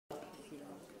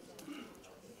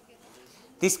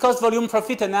This cost volume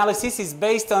profit analysis is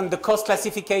based on the cost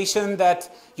classification that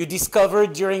you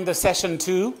discovered during the session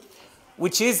 2,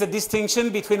 which is the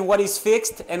distinction between what is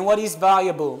fixed and what is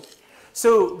variable.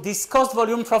 So this cost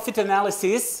volume profit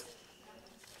analysis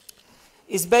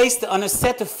is based on a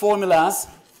set of formulas,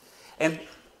 and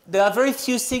there are very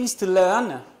few things to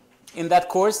learn in that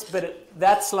course, but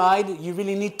that slide you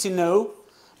really need to know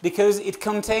because it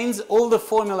contains all the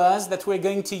formulas that we're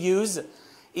going to use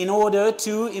in order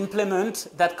to implement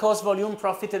that cost volume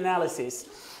profit analysis.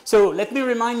 So let me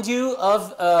remind you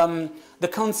of the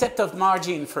concept of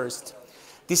margin first.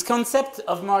 This concept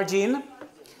of margin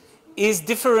is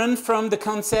different from the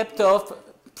concept of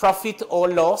profit or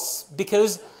loss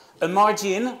because a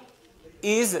margin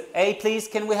is, hey please,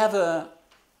 can we have a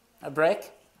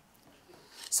break?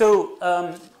 So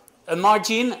a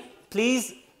margin,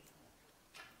 please,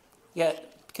 yeah,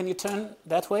 can you turn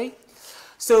that way?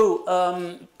 So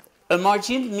a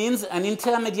margin means an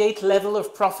intermediate level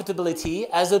of profitability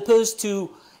as opposed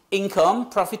to income,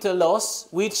 profit or loss,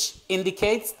 which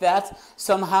indicates that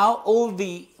somehow all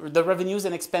the revenues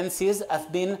and expenses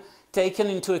have been taken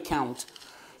into account.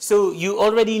 So you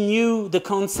already knew the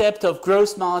concept of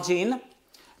gross margin.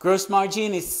 Gross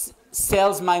margin is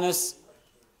sales minus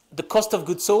the cost of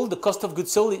goods sold. The cost of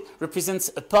goods sold represents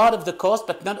a part of the cost,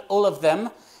 but not all of them,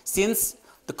 since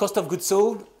the cost of goods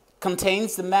sold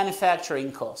contains the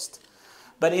manufacturing cost.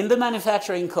 But in the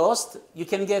manufacturing cost, you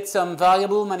can get some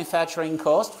variable manufacturing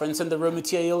cost, for instance, the raw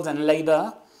materials and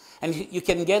labor, and you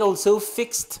can get also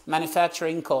fixed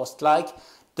manufacturing cost, like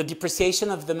the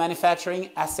depreciation of the manufacturing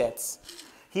assets.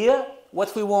 Here,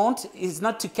 what we want is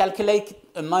not to calculate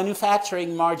a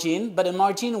manufacturing margin, but a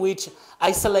margin which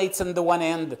isolates on the one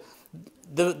end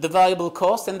the variable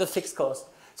cost and the fixed cost.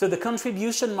 So the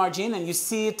contribution margin, and you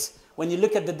see it when you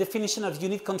look at the definition of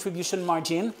unit contribution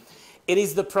margin, it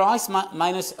is the price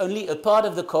minus only a part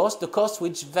of the cost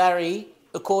which vary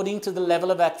according to the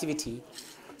level of activity.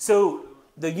 So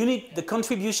the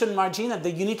contribution margin at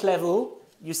the unit level,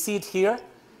 you see it here,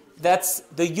 that's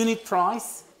the unit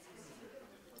price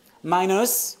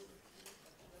minus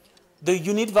the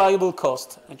unit variable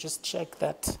cost. I just check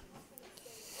that.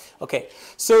 Okay,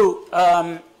 so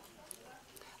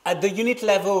at the unit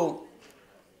level,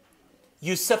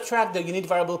 you subtract the unit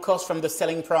variable cost from the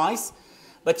selling price,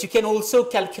 but you can also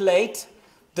calculate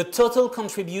the total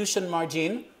contribution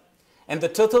margin, and the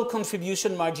total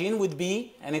contribution margin would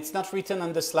be, and it's not written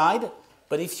on the slide,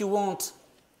 but if you want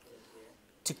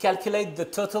to calculate the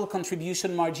total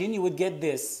contribution margin, you would get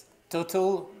this.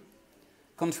 Total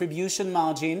contribution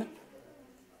margin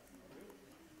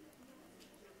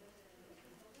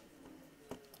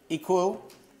equal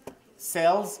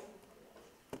sales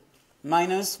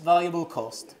minus variable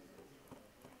cost.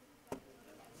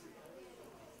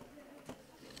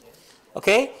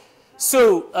 Okay,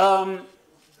 so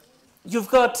you've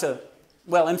got,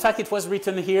 well, in fact, it was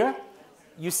written here.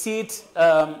 You see it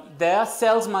there,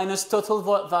 sales minus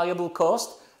total variable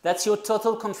cost. That's your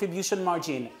total contribution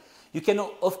margin. You can,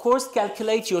 of course,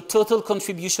 calculate your total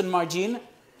contribution margin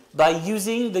by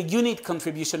using the unit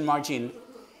contribution margin.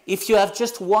 If you have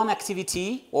just one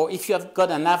activity, or if you have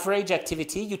got an average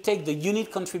activity, you take the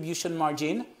unit contribution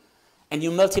margin and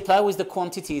you multiply with the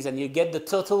quantities and you get the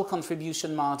total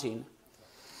contribution margin.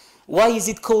 Why is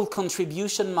it called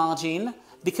contribution margin?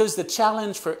 Because the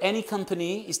challenge for any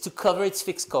company is to cover its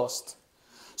fixed cost.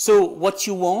 So what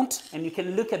you want, and you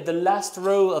can look at the last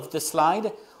row of the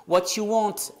slide, what you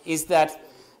want is that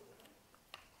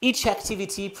each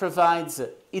activity provides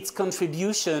its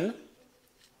contribution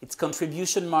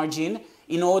margin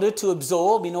in order to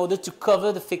absorb, in order to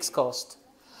cover the fixed cost.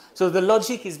 So the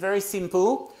logic is very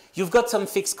simple. You've got some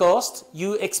fixed cost.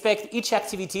 You expect each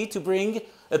activity to bring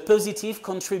a positive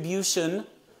contribution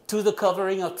to the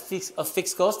covering of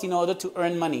fixed cost in order to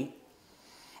earn money.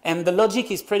 And the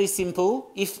logic is pretty simple.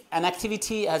 If an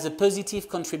activity has a positive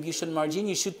contribution margin,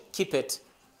 you should keep it.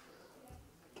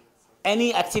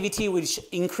 Any activity which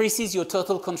increases your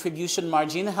total contribution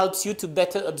margin helps you to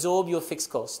better absorb your fixed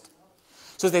cost.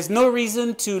 So there's no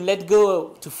reason to let go,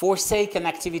 to forsake an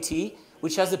activity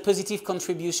which has a positive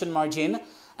contribution margin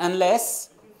unless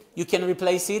you can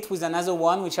replace it with another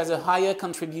one which has a higher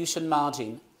contribution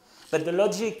margin. But the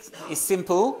logic is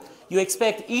simple. You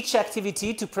expect each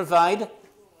activity to provide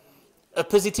a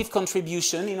positive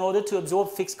contribution in order to absorb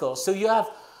fixed costs. So you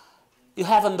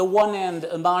have on the one end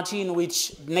a margin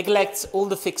which neglects all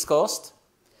the fixed cost,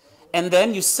 and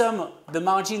then you sum the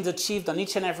margins achieved on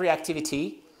each and every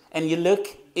activity, and you look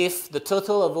if the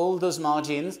total of all those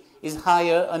margins is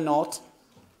higher or not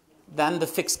than the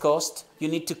fixed cost you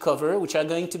need to cover, which are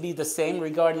going to be the same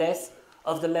regardless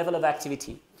of the level of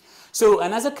activity. So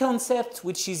another concept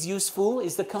which is useful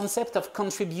is the concept of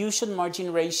contribution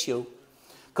margin ratio.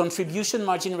 Contribution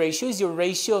margin ratio is your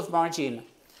ratio of margin.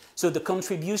 So the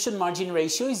contribution margin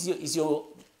ratio is your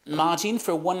margin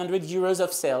for 100 euros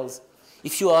of sales.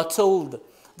 If you are told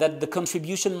that the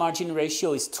contribution margin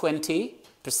ratio is 20%,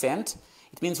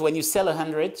 it means when you sell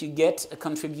 100, you get a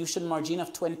contribution margin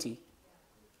of 20.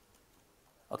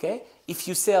 Okay? If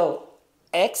you sell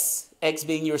X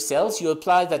being your sales, you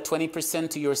apply that 20%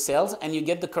 to your sales and you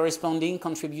get the corresponding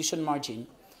contribution margin.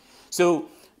 So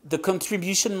the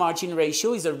contribution margin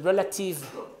ratio is a relative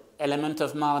element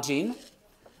of margin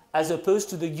as opposed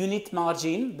to the unit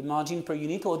margin, the margin per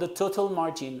unit, or the total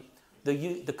margin.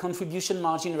 The contribution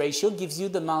margin ratio gives you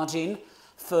the margin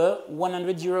for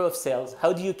 100 euro of sales.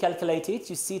 How do you calculate it?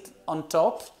 You see it on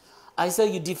top. Either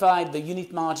you divide the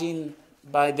unit margin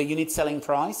by the unit selling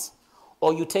price,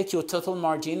 or you take your total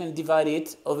margin and divide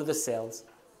it over the sales.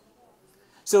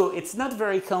 So it's not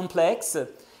very complex.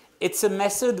 It's a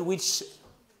method which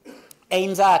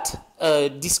aims at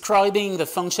describing the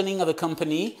functioning of a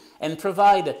company and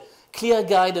provide clear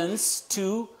guidance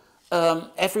to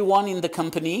everyone in the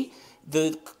company.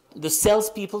 The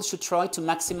salespeople should try to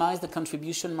maximize the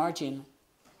contribution margin.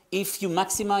 If you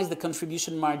maximize the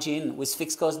contribution margin with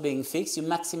fixed costs being fixed, you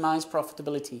maximize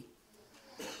profitability.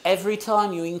 Every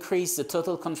time you increase the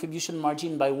total contribution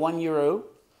margin by 1 euro,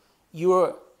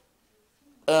 your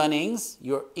earnings,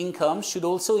 your income should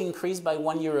also increase by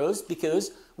 1 euros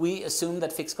because we assume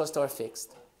that fixed costs are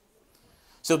fixed.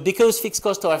 So because fixed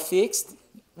costs are fixed,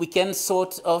 we can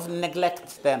sort of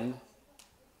neglect them.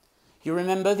 You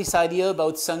remember this idea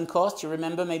about sunk cost? You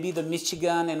remember maybe the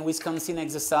Michigan and Wisconsin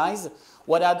exercise?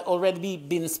 What had already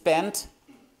been spent,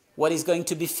 what is going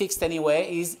to be fixed anyway,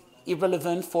 is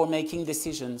irrelevant for making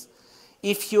decisions.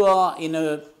 If you are in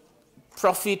a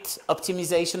profit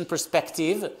optimization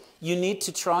perspective, you need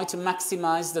to try to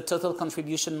maximize the total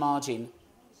contribution margin.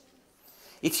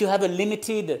 If you have a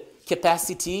limited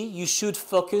capacity, you should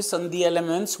focus on the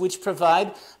elements which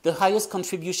provide the highest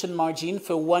contribution margin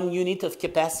for 1 unit of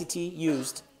capacity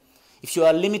used. If you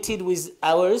are limited with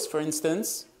hours, for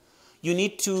instance, you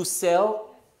need to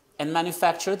sell and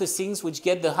manufacture the things which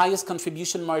get the highest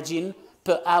contribution margin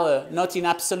per hour, not in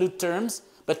absolute terms,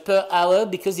 but per hour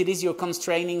because it is your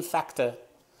constraining factor.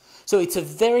 So it's a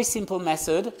very simple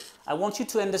method. I want you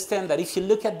to understand that if you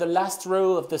look at the last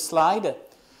row of the slide,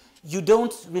 you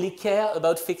don't really care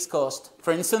about fixed cost.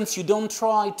 For instance, you don't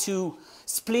try to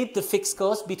split the fixed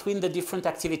cost between the different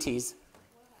activities.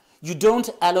 You don't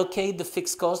allocate the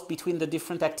fixed cost between the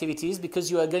different activities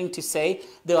because you are going to say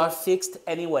they are fixed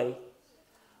anyway.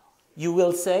 You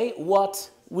will say what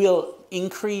will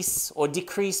increase or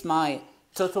decrease my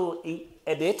total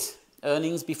EBIT,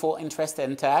 earnings before interest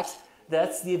and tax.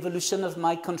 That's the evolution of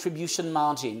my contribution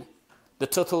margin, the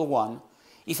total one.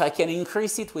 If I can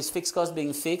increase it with fixed costs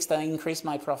being fixed, I increase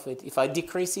my profit. If I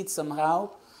decrease it somehow,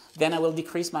 then I will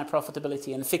decrease my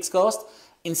profitability. And fixed costs,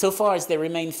 insofar as they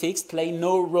remain fixed, play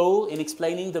no role in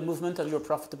explaining the movement of your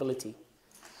profitability.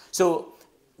 So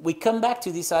we come back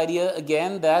to this idea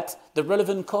again that the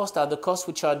relevant costs are the costs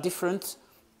which are different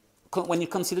when you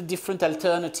consider different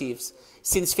alternatives.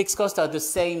 Since fixed costs are the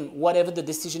same, whatever the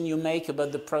decision you make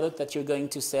about the product that you're going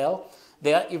to sell,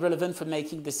 they are irrelevant for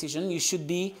making decision. You should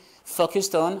be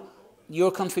focused on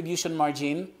your contribution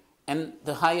margin, and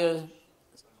the higher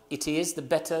it is, the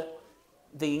better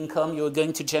the income you're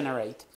going to generate.